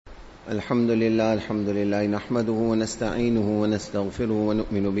الحمد لله نحمده ونستعينه ونستغفره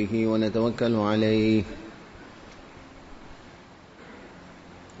ونؤمن به ونتوكل عليه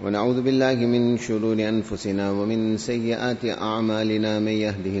ونعوذ بالله من شرور أنفسنا ومن سيئات أعمالنا. من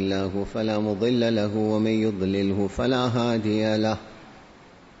يهده الله فلا مضل له ومن يضلله فلا هادي له،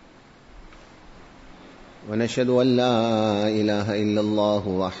 ونشهد أن لا إله إلا الله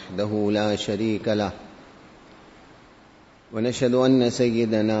وحده لا شريك له، ونشهد أن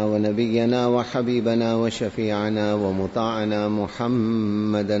سيدنا ونبينا وحبيبنا وشفيعنا ومطاعنا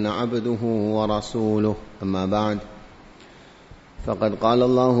محمدا عبده ورسوله. أما بعد، فقد قال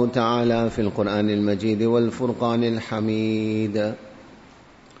الله تعالى في القرآن المجيد والفرقان الحميد: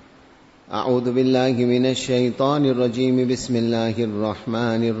 أعوذ بالله من الشيطان الرجيم. بسم الله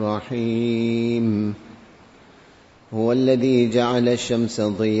الرحمن الرحيم. هو الذي جعل الشمس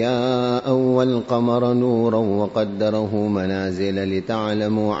ضياء والقمر نورا وقدره منازل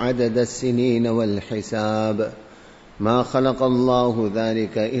لتعلموا عدد السنين والحساب، ما خلق الله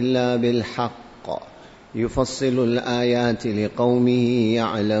ذلك إلا بالحق، يفصل الآيات لقوم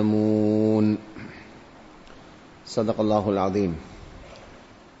يعلمون. صدق الله العظيم.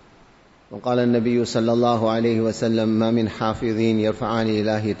 وقال النبي صلى الله عليه وسلم: ما من حافظين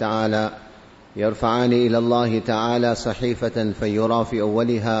يرفعان إلى الله تعالى صحيفة فيرى في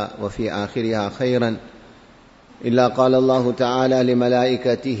أولها وفي آخرها خيرا إلا قال الله تعالى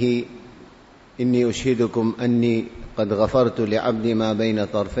لملائكته: إني أشهدكم أني قد غفرت لعبدي ما بين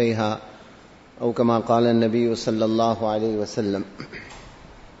طرفيها، أو كما قال النبي صلى الله عليه وسلم.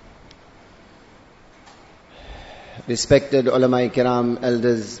 Respected ulama kiram,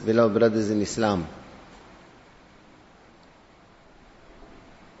 elders, beloved brothers in Islam,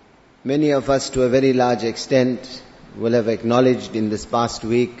 many of us to a very large extent will have acknowledged in this past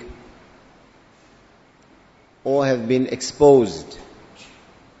week or have been exposed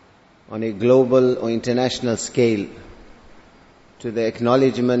on a global or international scale to the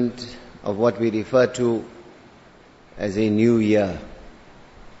acknowledgement of what we refer to as a new year.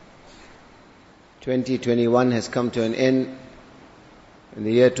 2021 has come to an end and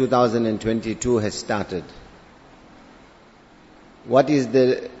the year 2022 has started. What is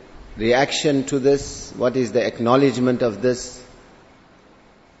the reaction to this? What is the acknowledgement of this?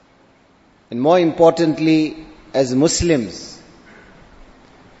 And more importantly, as Muslims,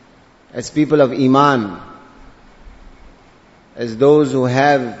 as people of Iman, as those who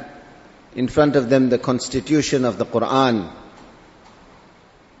have in front of them the constitution of the Quran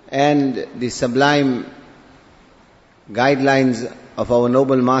and the sublime guidelines of our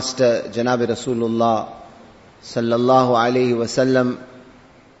noble master Janab Rasulullah sallallahu alaihi wasallam,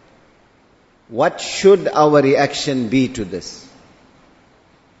 what should our reaction be to this?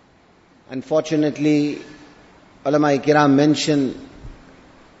 Unfortunately, ulama kiram mention,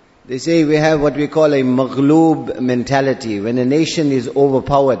 they say we have what we call a maghloob mentality. When a nation is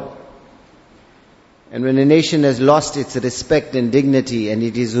overpowered and when a nation has lost its respect and dignity and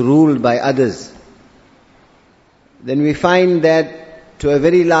it is ruled by others, then we find that to a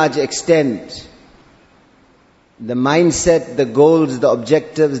very large extent the mindset, the goals, the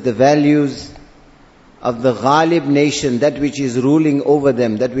objectives, the values of the Ghalib nation, that which is ruling over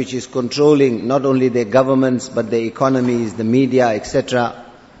them, that which is controlling not only their governments but their economies, the media, etc.,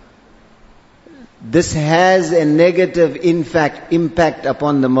 this has a negative impact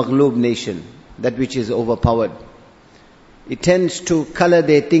upon the maghloob nation, that which is overpowered. It tends to color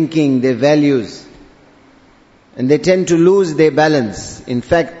their thinking, their values, and they tend to lose their balance. In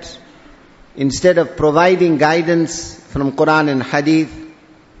fact, instead of providing guidance from Quran and Hadith,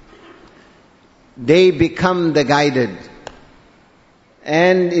 they become the guided.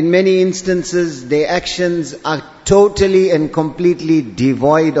 And in many instances, their actions are totally and completely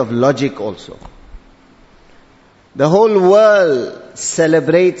devoid of logic also. The whole world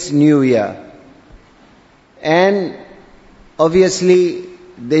celebrates New Year. And obviously,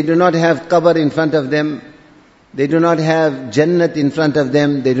 they do not have qabr in front of them. They do not have Jannat in front of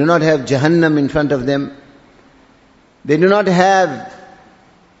them. They do not have Jahannam in front of them. They do not have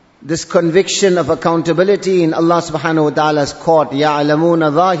this conviction of accountability in Allah subhanahu wa ta'ala's court.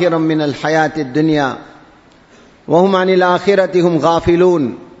 يَعْلَمُونَ ظَاهِرًا مِنَ الْحَيَاةِ الدُّنْيَا وَهُمْ عَنِ الْآخِرَةِ هُمْ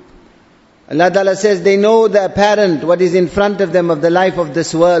غَافِلُونَ. Allah Ta'ala says they know the apparent, what is in front of them of the life of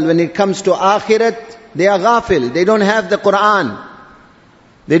this world. When it comes to akhirat, they are ghafil. They don't have the Quran.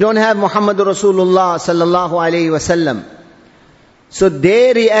 They don't have Muhammadur Rasulullah sallallahu alayhi wasallam. So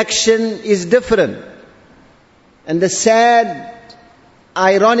their reaction is different. And the sad,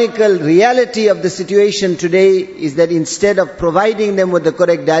 ironical reality of the situation today is that instead of providing them with the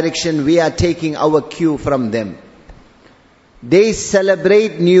correct direction, we are taking our cue from them. they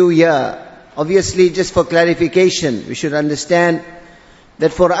celebrate New Year. Obviously, just for clarification, we should understand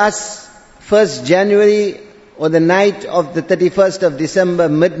that for us, 1st January or the night of the 31st of December,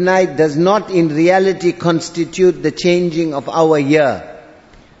 midnight, does not in reality constitute the changing of our year.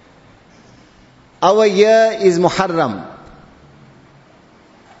 Our year is Muharram.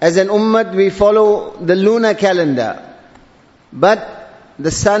 As an ummah, we follow the lunar calendar. But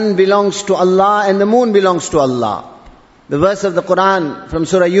the sun belongs to Allah and the moon belongs to Allah. The verse of the Quran from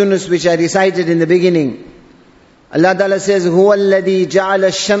Surah Yunus, which I recited in the beginning, Allah Ta'ala says, هُوَ الَّذِي جَعَلَ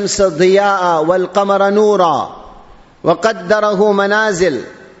الشَّمْسَ ضِيَاءً وَالْقَمَرَ نُورًا وَقَدَّرَهُ مَنَازِلَ.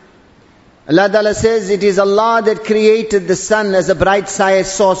 Allah Ta'ala says, it is Allah that created the sun as a bright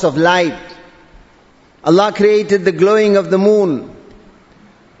source of light. Allah created the glowing of the moon.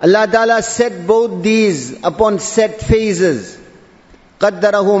 Allah Ta'ala set both these upon set phases. قَدَّرَهُ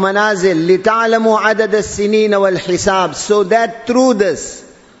مَنَازِلَ لِتَعْلَمُوا عَدَدَ السِّنِينَ وَالْحِسَابِ. So that through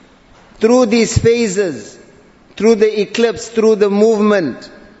these phases, through the eclipse, through the movement,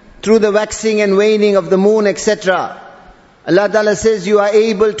 through the waxing and waning of the moon, etc., Allah Ta'ala says you are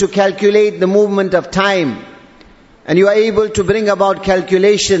able to calculate the movement of time. And you are able to bring about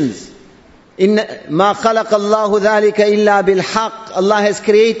calculations. مَا خَلَقَ اللَّهُ ذَلِكَ إِلَّا بِالْحَقِّ. Allah has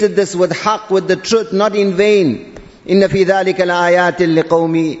created this with haqq, with the truth, not in vain. إِنَّ فِي ذَلِكَ لَآيَاتٍ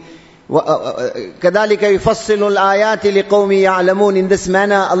لِقَوْمِ كَذَلِكَ يُفَصِّلُ الْآيَاتِ لِقَوْمِ يَعْلَمُونَ. In this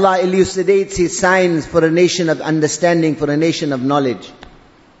manner, Allah elucidates His signs for a nation of understanding, for a nation of knowledge.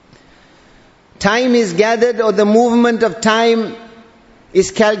 Time is gathered, or the movement of time is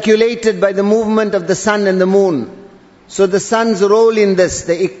calculated by the movement of the sun and the moon. So the sun's role in this,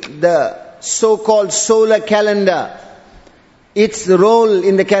 the so-called solar calendar, its role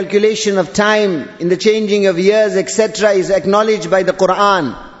in the calculation of time, in the changing of years, etc., is acknowledged by the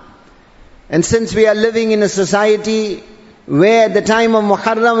Quran. And since we are living in a society where at the time of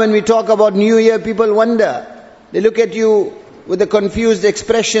Muharram, when we talk about New Year, people wonder. They look at you with a confused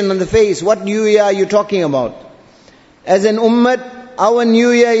expression on the face. What New Year are you talking about? As an ummah, our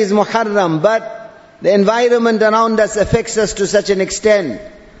New Year is Muharram, but the environment around us affects us to such an extent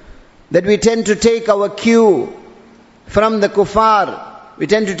that we tend to take our cue from the kuffar. We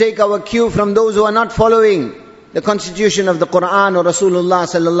tend to take our cue from those who are not following the constitution of the Quran or Rasulullah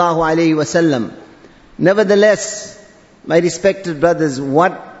sallallahu alaihi wasallam. Nevertheless, my respected brothers,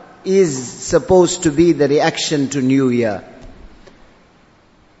 what is supposed to be the reaction to New Year?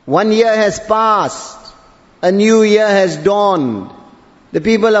 1 year has passed, a new year has dawned. The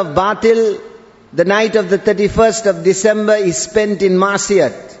people of Batil, the night of the 31st of December is spent in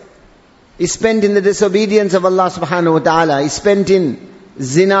ma'siyat, is spent in the disobedience of Allah subhanahu wa ta'ala, is spent in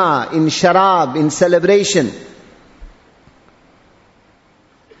zina, in sharab, in celebration.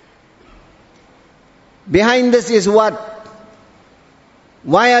 Behind this is what?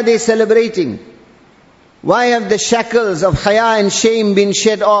 Why are they celebrating? Why have the shackles of haya and shame been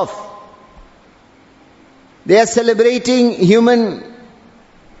shed off? They are celebrating. Human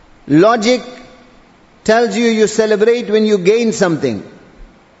logic tells you celebrate when you gain something.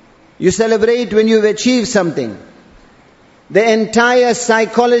 You celebrate when you've achieved something. The entire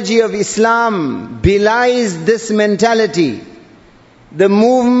psychology of Islam belies this mentality. The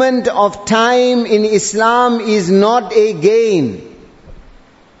movement of time in Islam is not a gain.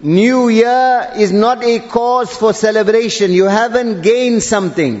 New Year is not a cause for celebration. You haven't gained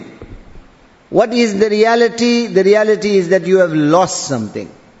something. What is the reality? The reality is that you have lost something.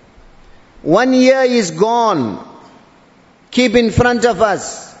 1 year is gone. Keep in front of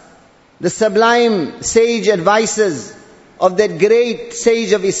us the sublime sage advices of that great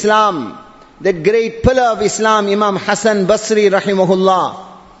sage of Islam, that great pillar of Islam, Imam Hassan Basri rahimahullah.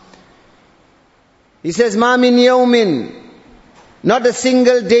 He says, مَا مِنْ يَوْمٍ, not a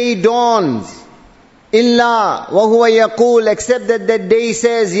single day dawns, إِلَّا وَهُوَ يَقُولُ, except that that day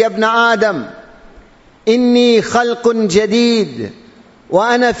says, يَا ابْنَ آدَمَ إِنِّي خَلْقٌ جَدِيدٌ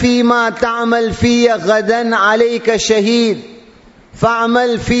وَأَنَا فِي مَا تَعْمَلْ فِيَّ غَدًا عَلَيْكَ شَهِيدٌ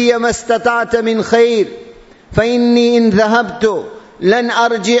فَعْمَلْ فِيَّ مَا اسْتَطَعْتَ مِنْ خَيْرٍ فَإِنِّي إِنْ ذَهَبْتُ لَنْ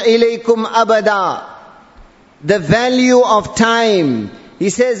أَرْجِعْ إِلَيْكُمْ أَبَدًا. The value of time. He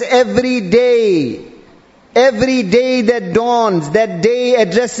says every day that dawns, that day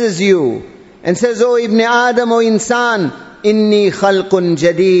addresses you and says, "Oh Ibn Adam, O Insan, inni khalqun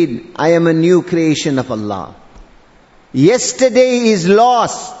jadid, I am a new creation of Allah." Yesterday is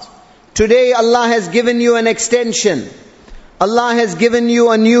lost. Today Allah has given you an extension. Allah has given you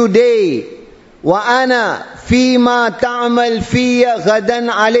a new day. وَأَنَا فِي مَا تَعْمَلْ فِيَّ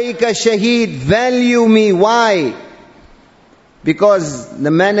غَدًا عَلَيْكَ شَهِيدٌ. Value me. Why? Because the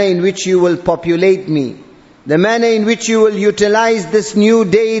manner in which you will populate me, the manner in which you will utilize this new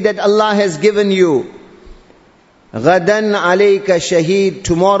day that Allah has given you. غَدًا عَلَيْكَ شَهِيد.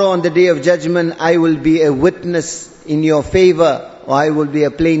 Tomorrow on the day of judgment, I will be a witness in your favor, or I will be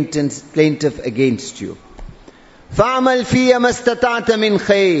a plaintiff against you. فَعْمَلْ فِيهَا مَا اسْتَطَعْتَ مِنْ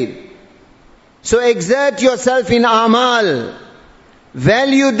خَيْرٍ. So exert yourself in amal.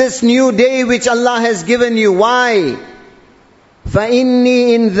 Value this new day which Allah has given you. Why?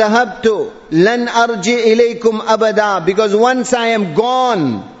 فَإِنِّي إِن ذَهَبْتُ لَنْ أَرْجِعْ إِلَيْكُمْ أَبَدًا. Because once I am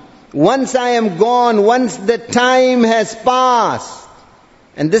gone, once the time has passed.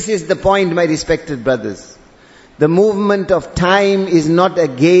 And this is the point, my respected brothers. The movement of time is not a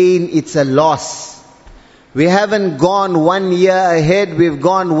gain, it's a loss. We haven't gone 1 year ahead, we've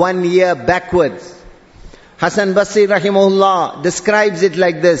gone 1 year backwards. Hasan Basri rahimahullah describes it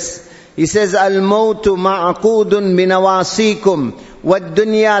like this. He says, Al-mawtu ma'aqudun binawasikum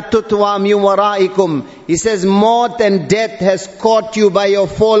wad-dunya tutwa min waraikum. He says, Maut and death has caught you by your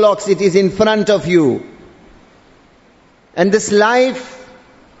forelocks, it is in front of you. And this life,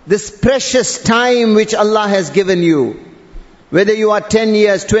 this precious time which Allah has given you, whether you are 10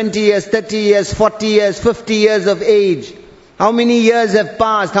 years, 20 years, 30 years, 40 years, 50 years of age, how many years have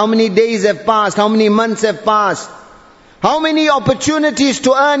passed, how many days have passed, how many months have passed, how many opportunities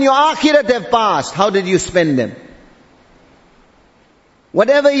to earn your akhirat have passed, how did you spend them?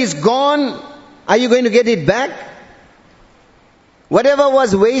 Whatever is gone, are you going to get it back? Whatever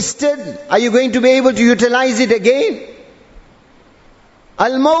was wasted, are you going to be able to utilize it again?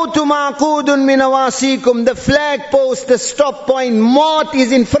 Al-mawtu ma'qudun min awasikum. The flag post, the stop point, maut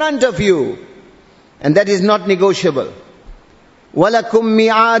is in front of you. And that is not negotiable. وَلَكُمْ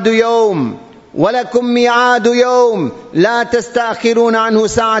مِعَادُ يَوْمٍ وَلَكُمْ مِعَادُ يَوْمٍ لَا تَسْتَأْخِرُونَ عَنْهُ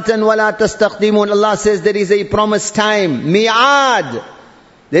سَاعَةً وَلَا تَسْتَقْدِمُونَ. Allah says there is a promised time. Mi'ad.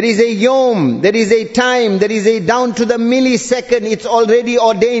 There is a yom, there is a time, there is a down to the millisecond. It's already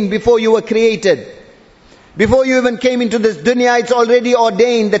ordained before you were created. Before you even came into this dunya, it's already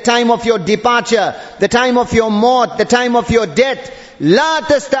ordained. The time of your departure, the time of your maut, the time of your death. لا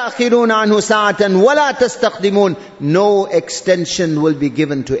تستأخرون عنه ساعة ولا تستقدمون. No extension will be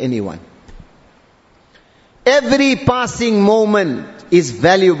given to anyone. Every passing moment is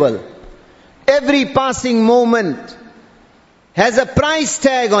valuable. Every passing moment has a price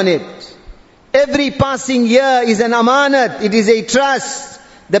tag on it. Every passing year is an amanat. It is a trust.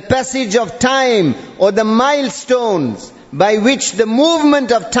 The passage of time or the milestones by which the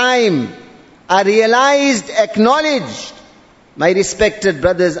movement of time are realized, acknowledged, my respected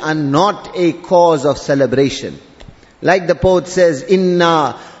brothers, are not a cause of celebration. Like the poet says,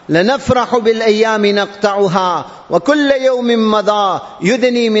 Inna lanafrahu bil ayyami naqta'uha wa kulla yawmin madha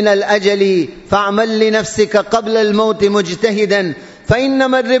yudni min al-ajali fa'amal li nafsika qabla al-mawti mujtahidan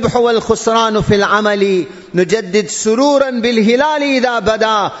فإنما الربح والخسران في العمل نجدد سرورا بالهلال إذا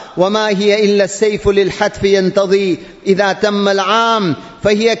بدا وما هي إلا السيف للحتف ينتضي إذا تم العام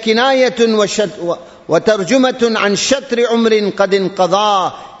فهي كناية وترجمة عن شطر عمر قد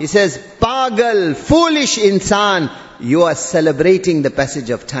انقضى. He says, pagal, foolish insan, you are celebrating the passage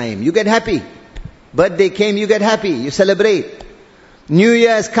of time. You get happy. Birthday came, you get happy, you celebrate. New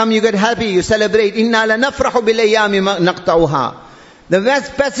Year has come, you get happy, you celebrate. إِنَّا لَنَفْرَحُ بِالْأَيَّامِ نَقْطَعُهَا. The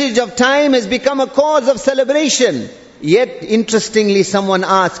vast passage of time has become a cause of celebration. Yet, interestingly, someone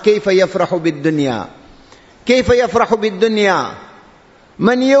asked, كيف يفرح بالدنيا؟ كيف يفرح بالدنيا؟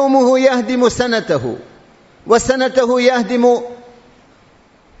 من يومه يهدم سنته وسنته يهدم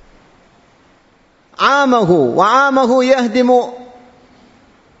عامه وعامه يهدم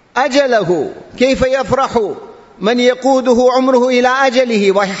أجله. كيف يفرح من يقوده عمره إلى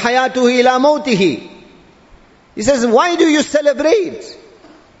أجله وحياته إلى موته. He says, why do you celebrate?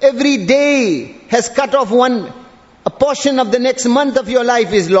 Every day has cut off a portion of the next month of your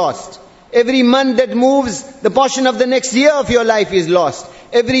life is lost. Every month that moves, the portion of the next year of your life is lost.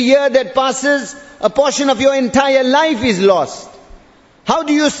 Every year that passes, a portion of your entire life is lost. How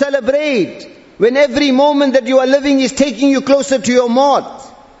do you celebrate when every moment that you are living is taking you closer to your maut?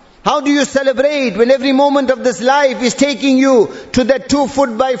 How do you celebrate when every moment of this life is taking you to that 2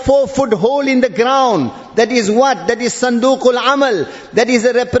 foot by 4 foot hole in the ground? That is what? That is Sanduqul Amal. That is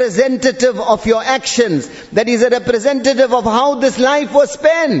a representative of your actions. That is a representative of how this life was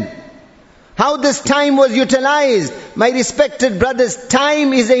spent. How this time was utilized. My respected brothers,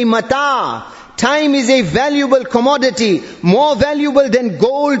 time is a mata. Time is a valuable commodity, more valuable than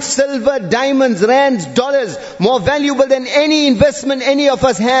gold, silver, diamonds, rands, dollars, more valuable than any investment any of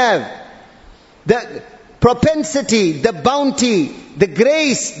us have. propensity, the bounty, the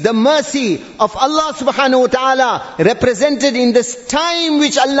grace, the mercy of Allah subhanahu wa ta'ala represented in this time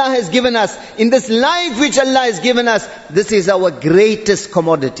which Allah has given us, in this life which Allah has given us. This is our greatest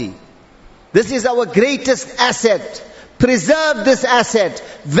commodity. This is our greatest asset. Preserve this asset,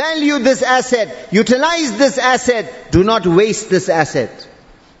 value this asset, utilize this asset, do not waste this asset.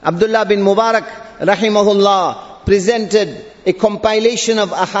 Abdullah bin Mubarak rahimahullah presented a compilation of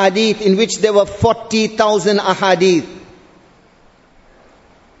ahadith in which there were 40,000 ahadith.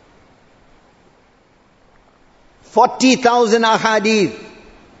 40,000 ahadith.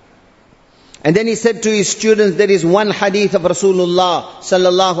 And then he said to his students, there is one hadith of Rasulullah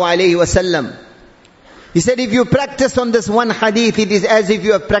sallallahu alayhi wasallam. He said, if you practice on this one hadith, it is as if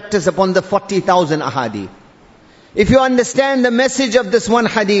you have practiced upon the 40,000 ahadith. If you understand the message of this one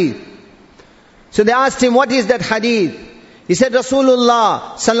hadith. So they asked him, what is that hadith? He said,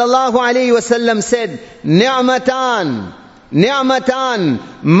 Rasulullah sallallahu alayhi wasallam said, Ni'matan,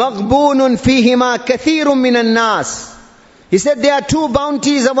 maghbunun fihima kathirun minan nas. He said, there are two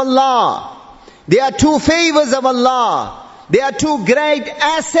bounties of Allah. There are two favors of Allah. There are two great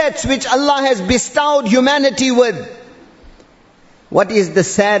assets which Allah has bestowed humanity with. What is the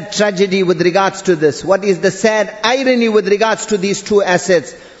sad tragedy with regards to this? What is the sad irony with regards to these two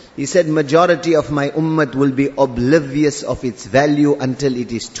assets? He said, majority of my ummah will be oblivious of its value until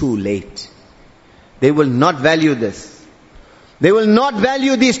it is too late. They will not value this. They will not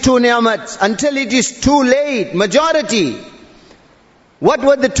value these two ni'mats until it is too late. Majority. What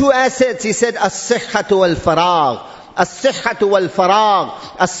were the two assets? He said, as-sihhatu wal-faragh. As-sihhatu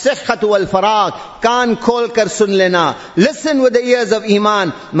wal-faragh. As-sihhatu wal-faragh. Kaan khol kar sun lena. Listen with the ears of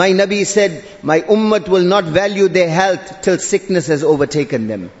iman. My Nabi said, my ummah will not value their health till sickness has overtaken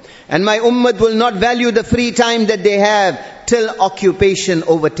them. And my ummah will not value the free time that they have till occupation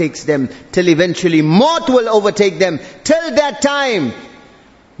overtakes them. Till eventually maut will overtake them. Till that time,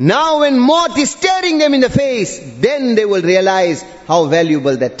 now when maut is staring them in the face, then they will realize how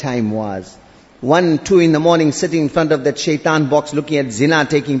valuable that time was. 1, 2 in the morning, sitting in front of that shaitan box, looking at zina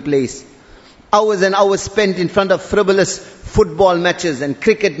taking place. Hours and hours spent in front of frivolous football matches and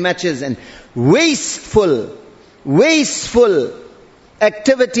cricket matches and wasteful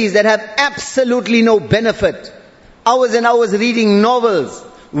activities that have absolutely no benefit. Hours and hours reading novels,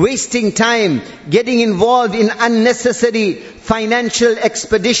 wasting time, getting involved in unnecessary financial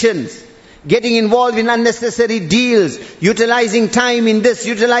expeditions, getting involved in unnecessary deals, utilizing time in this,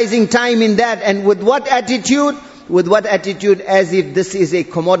 utilizing time in that. And with what attitude? With what attitude? As if this is a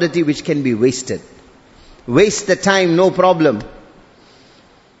commodity which can be wasted. Waste the time, no problem.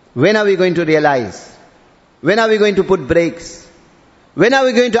 When are we going to realize? When are we going to put brakes? When are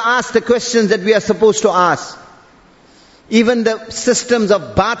we going to ask the questions that we are supposed to ask? Even the systems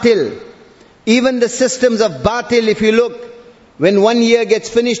of batil, if you look, when one year gets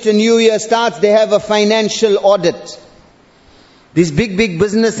finished, a new year starts, they have a financial audit. These big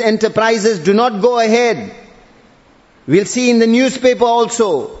business enterprises do not go ahead. We'll see in the newspaper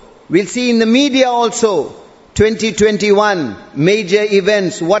also, we'll see in the media also, 2021, major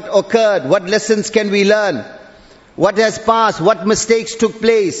events, what occurred, what lessons can we learn, what has passed, what mistakes took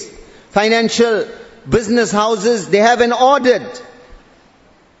place. Financial business houses, they have an audit.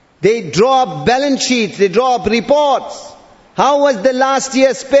 They draw up balance sheets, they draw up reports. How was the last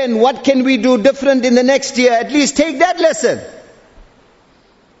year spent? What can we do different in the next year? At least take that lesson.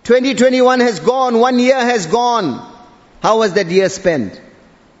 2021 has gone, 1 year has gone. How was that year spent?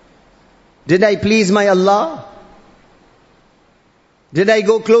 Did I please my Allah? Did I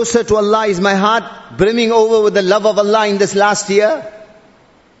go closer to Allah? Is my heart brimming over with the love of Allah in this last year?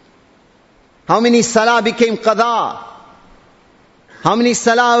 How many salah became qada? How many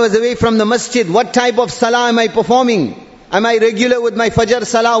salah I was away from the masjid? What type of salah am I performing? Am I regular with my fajr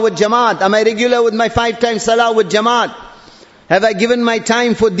salah with jamaat? Am I regular with my 5 times salah with jamaat? Have I given my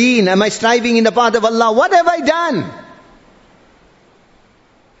time for deen? Am I striving in the path of Allah? What have I done?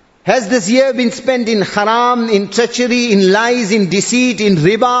 Has this year been spent in haram, in treachery, in lies, in deceit, in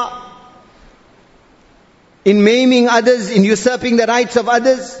riba, in maiming others, in usurping the rights of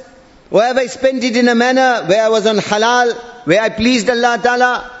others? Or have I spent it in a manner where I was on halal, where I pleased Allah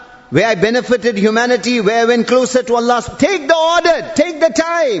Ta'ala, where I benefited humanity, where I went closer to Allah? Take the audit, take the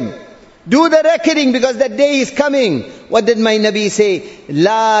time, do the reckoning, because that day is coming. What did my Nabi say?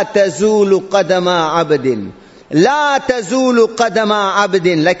 La tazulu qadama abdin. La tazulu qadama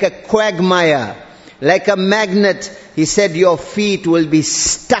abdin. Like a quagmire, like a magnet. He said, your feet will be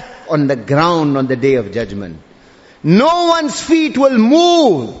stuck on the ground on the day of judgment. No one's feet will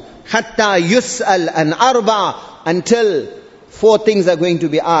move. Hatta yus'al an arba, until 4 things are going to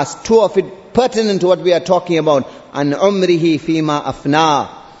be asked. 2 of it pertinent to what we are talking about. An umrihi fima afna.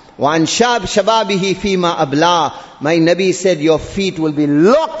 Wa an shababihi fima abla. My Nabi said, your feet will be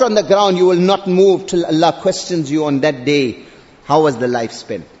locked on the ground. You will not move till Allah questions you on that day. How was the life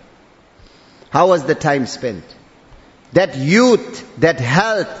spent? How was the time spent? That youth, that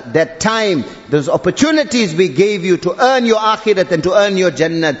health, that time, those opportunities we gave you to earn your akhirat and to earn your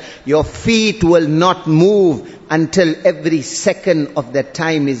jannat, your feet will not move until every second of that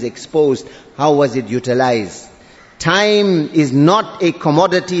time is exposed. How was it utilized? Time is not a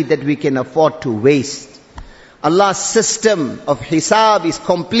commodity that we can afford to waste. Allah's system of hisab is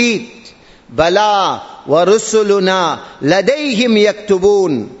complete. Bala wa rusuluna ladayhim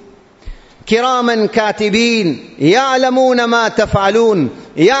yaktubun. كراما كاتبين يعلمون ما تفعلون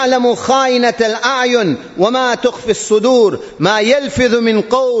يعلم خائنة الأعين وما تخفي الصدور ما يلفظ من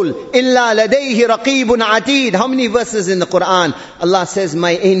قول إلا لديه رقيب عتيد. How many verses in the Quran? Allah says,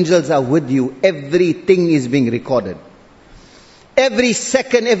 my angels are with you. Everything is being recorded. Every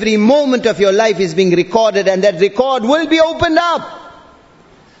second, every moment of your life is being recorded, and that record will be opened up.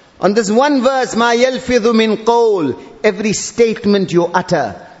 On this one verse, ما يلفظ من قول, every statement you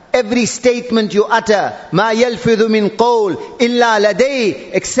utter, every statement you utter, ما يلفظ من قول إلا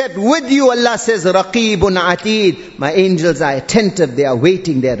لديه, except with you, Allah says, رقيب عتيد. My angels are attentive, they are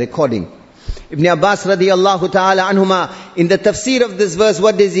waiting, they are recording. Ibn Abbas radiyallahu ta'ala anhuma, in the tafsir of this verse,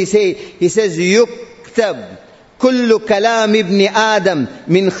 what does he say? He says, يكتب كل كلام ابن آدم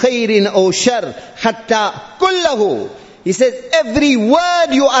من خير أو شر حتى كله. He says, every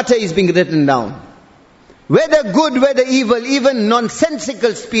word you utter is being written down. Whether good, whether evil, even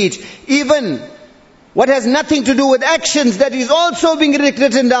nonsensical speech, even what has nothing to do with actions, that is also being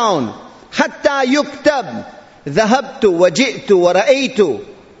written down. حتى يكتب ذهبت وجئت ورأيت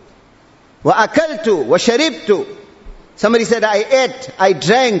وأكلت وشربت. Somebody said, I ate, I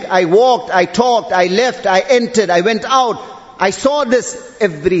drank, I walked, I talked, I left, I entered, I went out, I saw this.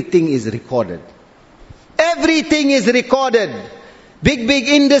 Everything is recorded. Everything is recorded. Big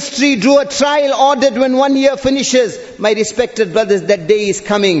industry drew a trial audit when 1 year finishes. My respected brothers, that day is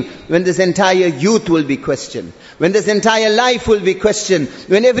coming when this entire youth will be questioned. When this entire life will be questioned.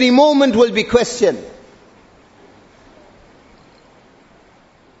 When every moment will be questioned.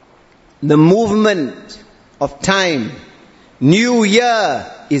 The movement of time, New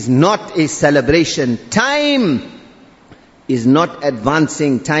Year, is not a celebration. Time is not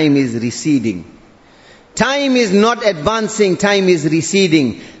advancing, time is receding. Time is not advancing, time is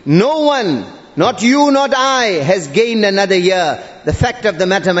receding. No one, not you, not I, has gained another year. The fact of the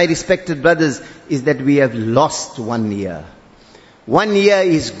matter, my respected brothers, is that we have lost 1 year. 1 year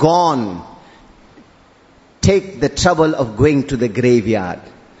is gone. Take the trouble of going to the graveyard.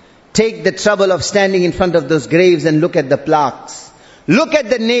 Take the trouble of standing in front of those graves and look at the plaques. Look at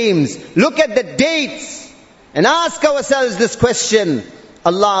the names. Look at the dates. And ask ourselves this question.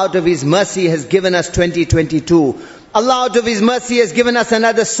 Allah out of His mercy has given us 2022. Allah out of His mercy has given us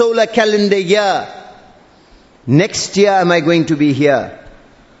another solar calendar year. Next year am I going to be here?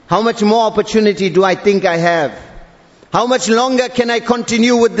 How much more opportunity do I think I have? How much longer can I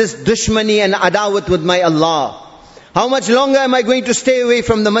continue with this dushmani and adawat with my Allah? How much longer am I going to stay away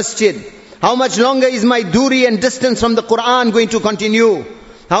from the masjid? How much longer is my duri and distance from the Quran going to continue?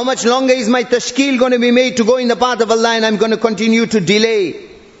 How much longer is my tashkil going to be made to go in the path of Allah, and I'm going to continue to delay?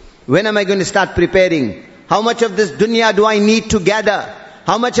 When am I going to start preparing? How much of this dunya do I need to gather?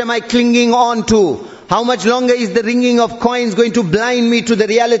 How much am I clinging on to? How much longer is the ringing of coins going to blind me to the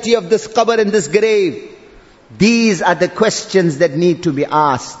reality of this qabr and this grave? These are the questions that need to be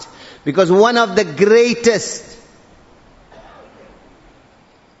asked. Because one of the greatest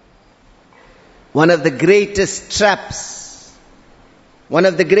traps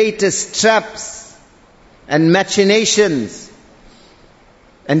and machinations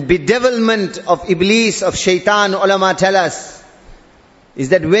and bedevilment of Iblis, of Shaitan, ulama tell us, is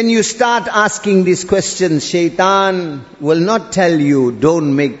that when you start asking these questions, Shaitan will not tell you,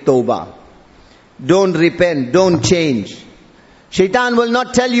 don't make tawbah, don't repent, don't change. Shaitan will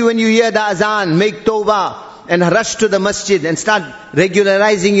not tell you when you hear the azan, make tawbah and rush to the masjid and start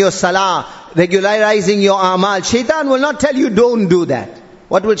regularizing your salah, regularizing your amal. Shaitan will not tell you, don't do that.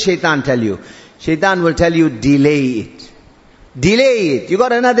 What will Shaitan tell you? Shaitan will tell you, delay it. Delay it. You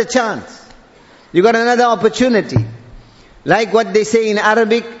got another chance. You got another opportunity. Like what they say in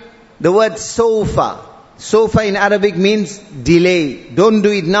Arabic, the word sofa. Sofa in Arabic means delay. Don't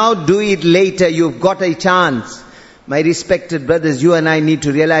do it now, do it later. You've got a chance. My respected brothers, you and I need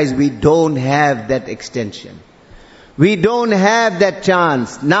to realize we don't have that extension. We don't have that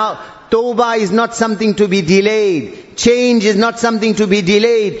chance. Now, Tawbah is not something to be delayed. Change is not something to be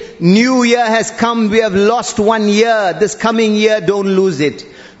delayed. New year has come. We have lost 1 year. This coming year, don't lose it.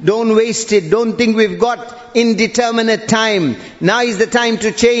 Don't waste it. Don't think we've got indeterminate time. Now is the time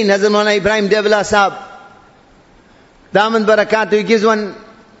to change. Hazrat Maulana Ibrahim Devla Sahab, Daman Barakatuh, he gives one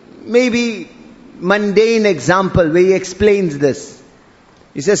maybe mundane example where he explains this.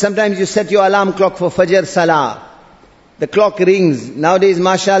 He says sometimes you set your alarm clock for Fajr Salah. The clock rings. Nowadays,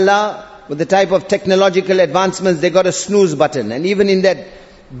 mashallah, with the type of technological advancements, they got a snooze button. And even in that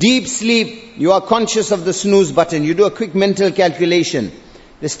deep sleep, you are conscious of the snooze button. You do a quick mental calculation.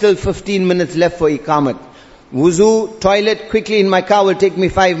 There's still 15 minutes left for Iqamat. Wuzu, toilet, quickly in my car will take me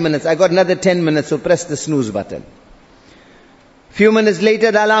 5 minutes. I got another 10 minutes, so press the snooze button. Few minutes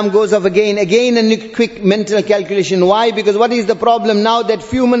later, the alarm goes off again a quick mental calculation. Why? Because what is the problem now? That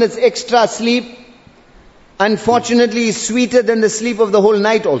few minutes extra sleep, unfortunately, is sweeter than the sleep of the whole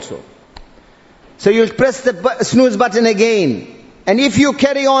night also. So you'll press the snooze button again. And if you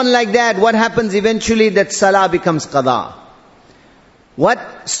carry on like that, what happens eventually? That salah becomes qada.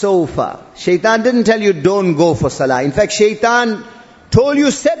 What? Sofa. Shaitan didn't tell you don't go for salah. In fact, shaitan told you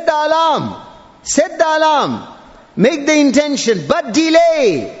set the alarm. Set the alarm. Make the intention, but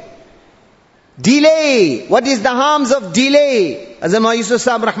delay. Delay. What is the harms of delay? Hazrat Yusuf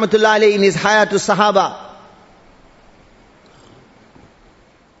Sahib rahmatullah alayhi in his Hayatu Sahaba,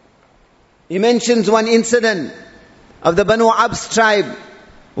 he mentions one incident of the Banu Abs tribe.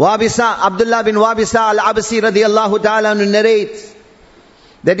 Abdullah bin Wabisa al-Absi radiyallahu ta'ala narrates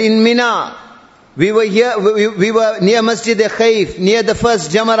that in Mina, we were near Masjid Khaif, near the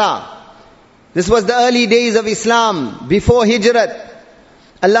first Jamara. This was the early days of Islam, before Hijrat.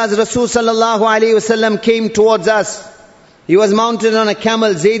 Allah's Rasul sallallahu alayhi wasallam came towards us. He was mounted on a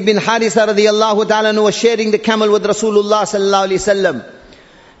camel. Zayd bin Harisa radiyallahu ta'ala was sharing the camel with Rasulullah sallallahu alayhi wasallam.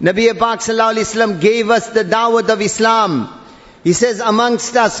 Nabi Pak sallallahu alayhi wasallam gave us the da'wat of Islam. He says,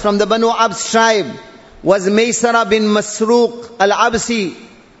 amongst us from the Banu Abs tribe was Maysara bin Masruq al-Absi.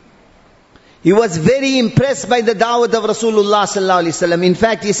 He was very impressed by the da'wat of Rasulullah sallallahu alaihi wasallam. In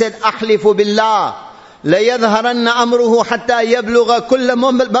fact, he said, "Ahlifu billah, la yadhharanna amruhu hatta yablugha kulla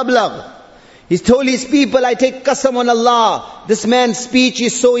mablagh." He told his people, I take qasam on Allah, this man's speech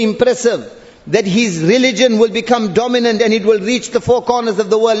is so impressive that his religion will become dominant and it will reach the four corners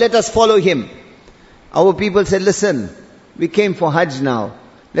of the world. Let us follow him. Our people said, listen, we came for Hajj now.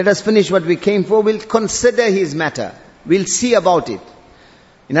 Let us finish what we came for. We'll consider his matter. We'll see about it.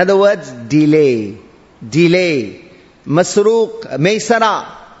 In other words, delay. Masruq, Maysara,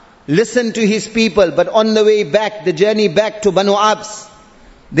 listened to his people, but on the way back, the journey back to Banu Abs,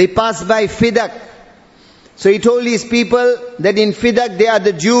 they passed by Fidak. So he told his people that in Fidak they are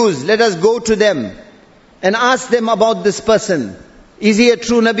the Jews. Let us go to them and ask them about this person. Is he a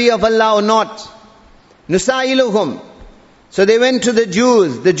true Nabi of Allah or not? Nusailuhum. So they went to the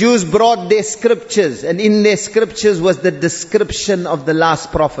Jews. The Jews brought their scriptures, and in their scriptures was the description of the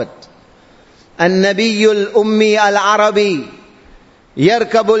last prophet. An-Nabiyul Ummi al-Arabi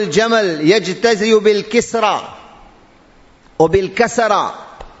Yarkabul Jamal Yajtaziyu bil-Kisra or bil-Kasara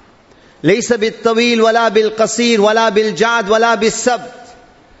Laysa bil-Tawil wala bil-Qasir wala bil-Jad wala bil-Sabt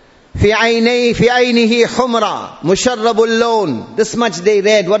Fi aynihi humra Musharrabul Lawn. This much they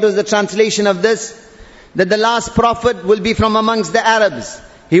read. What was the translation of this? That the last prophet will be from amongst the Arabs.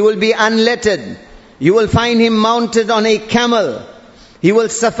 He will be unlettered. You will find him mounted on a camel. He will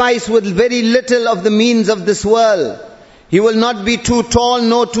suffice with very little of the means of this world. He will not be too tall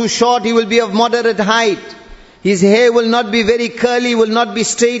nor too short. He will be of moderate height. His hair will not be very curly, will not be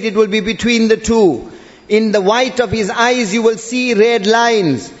straight. It will be between the two. In the white of his eyes you will see red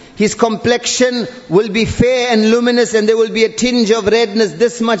lines. His complexion will be fair and luminous, and there will be a tinge of redness.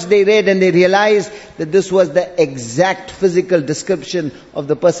 This much they read, and they realized that this was the exact physical description of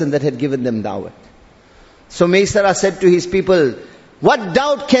the person that had given them da'wat. So Maysara said to his people, what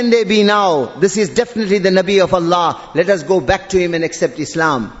doubt can there be now? This is definitely the Nabi of Allah. Let us go back to him and accept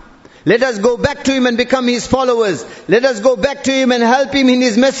Islam. Let us go back to him and become his followers. Let us go back to him and help him in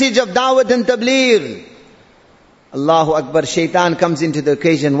his message of da'wat and tabligh. Allahu Akbar, shaitan comes into the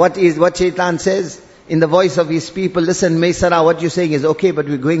occasion. What shaitan says? In the voice of his people, listen Maysara, what you're saying is okay, but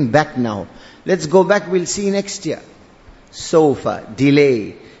we're going back now. Let's go back, we'll see next year. Sofa,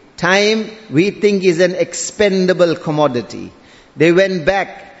 delay. Time, we think, is an expendable commodity. They went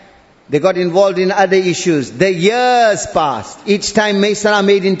back. They got involved in other issues. The years passed. Each time Maysara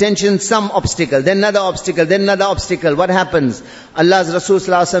made intention, some obstacle, then another obstacle, then another obstacle. What happens? Allah's Rasul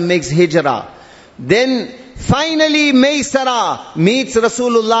sallallahu alaihi wasallam makes hijrah. Then finally Maysara meets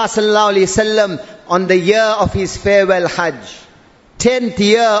Rasulullah sallallahu alaihi wasallam on the year of his farewell Hajj. 10th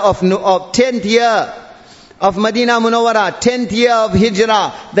year of Madinah Munawwara, 10th year of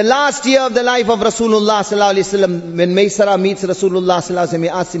Hijrah, the last year of the life of Rasulullah sallallahu alaihi wasallam. When Maysara meets Rasulullah sallallahu alaihi wasallam, he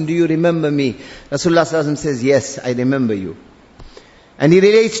asks him, do you remember me? Rasulullah sallallahu alaihi wasallam says, yes, I remember you. And he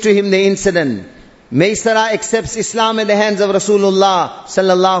relates to him the incident. Maysara accepts Islam at the hands of Rasulullah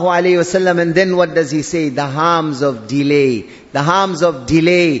sallallahu alaihi wasallam, and then what does he say? The harms of delay. The harms of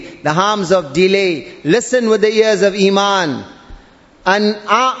delay. The harms of delay. Listen with the ears of Iman.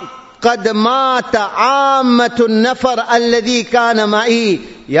 قَدْ مَاتَ عَامَّةُ النَّفَرَ الَّذِي كَانَ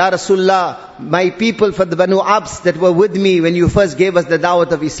مَعِي. Ya Rasulullah, my people for the Banu Abs that were with me when you first gave us the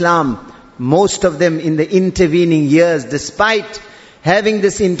da'wat of Islam, most of them in the intervening years, despite having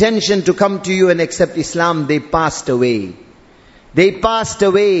this intention to come to you and accept Islam, they passed away. They passed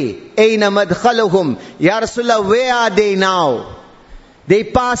away. أَيْنَ مَدْخَلُهُمْ. Ya Rasulullah, where are they now? They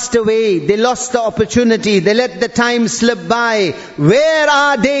passed away. They lost the opportunity. They let the time slip by. Where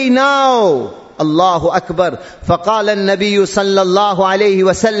are they now? Allahu Akbar. فقال النبي صلى الله عليه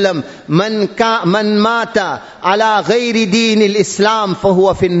وسلم من مات على غير دين الإسلام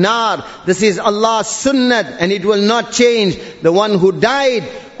فهو في النار. This is Allah's sunnah and it will not change. The one who died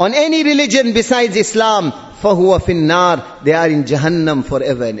on any religion besides Islam, فهو في النار. They are in Jahannam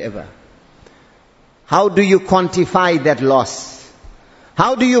forever and ever. How do you quantify that loss?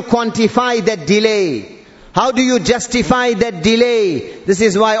 How do you quantify that delay? How do you justify that delay? This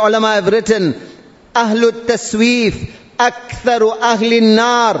is why ulama have written, Ahlut Tasweef, Aktharu Ahlin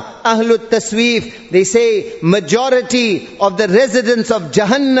Nar, Ahlut Tasweef. They say majority of the residents of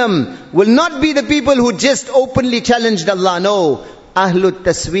Jahannam will not be the people who just openly challenged Allah. No. Ahlut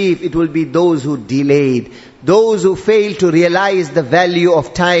Tasweef, it will be those who delayed. Those who failed to realize the value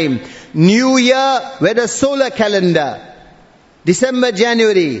of time. New Year, whether solar calendar, December,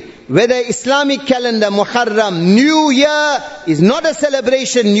 January, whether Islamic calendar, Muharram, New Year is not a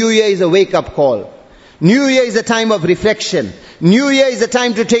celebration. New Year is a wake-up call. New Year is a time of reflection. New Year is a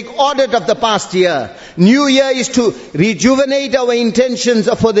time to take audit of the past year. New Year is to rejuvenate our intentions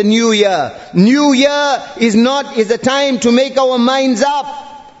for the new year. New Year is a time to make our minds up.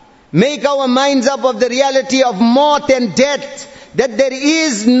 Make our minds up of the reality of maut and death. That there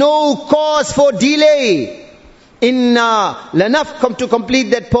is no cause for delay. Inna lanaf, to complete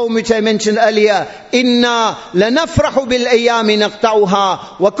that poem which I mentioned earlier. Inna lanafrahu bil ayami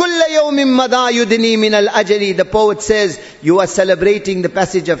naqta'uha wa kulla yawmin madha yudni min al ajali. The poet says, you are celebrating the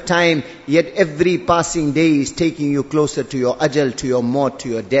passage of time, yet every passing day is taking you closer to your ajal, to your maut, to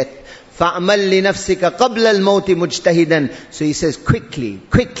your death. فَأَمَلْ لِنَفْسِكَ قَبْلَ الْمَوْتِ مُجْتَهِدًا. So he says,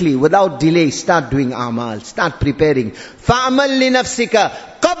 quickly, without delay, start doing amal, start preparing. فَأَمَلْ لِنَفْسِكَ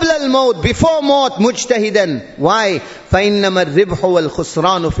قَبْلَ الْمَوْتِ, before maut, مُجْتَهِدًا. Why? فَإِنَّمَا الرِّبْحُ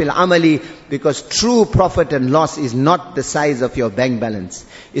وَالْخُسْرَانُ فِي الْعَمَلِ. Because true profit and loss is not the size of your bank balance.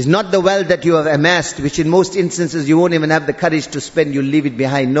 Is not the wealth that you have amassed, which in most instances you won't even have the courage to spend, you'll leave it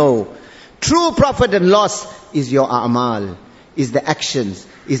behind. No. True profit and loss is your a'mal, is the actions,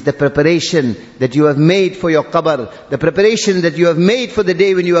 is the preparation that you have made for your qabr, the preparation that you have made for the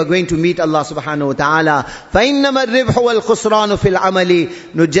day when you are going to meet Allah subhanahu wa ta'ala. فَإِنَّمَا الرِّبْحُ وَالْخُسْرَانُ فِي الْعَمَلِ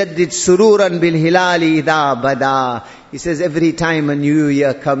نُجَدِّدْ سُرُورًا بِالْهِلَالِ إِذَا بَدَى. He says every time a new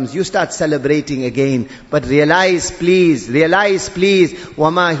year comes, you start celebrating again. But realize please,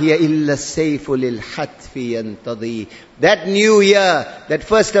 وَمَا هِيَ إِلَّا السَّيْفُ لِلْحَتْفِ يَنْتَضِي. That new year, that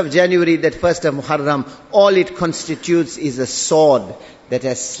 1st of January, that 1st of Muharram, all it constitutes is a sword that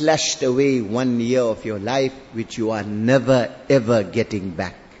has slashed away 1 year of your life, which you are never ever getting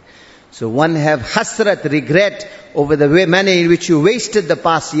back. So one have hasrat, regret over the manner in which you wasted the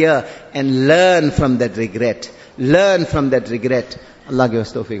past year, and learn from that regret. Learn from that regret. Allah give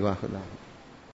us tawfiq wa khudam.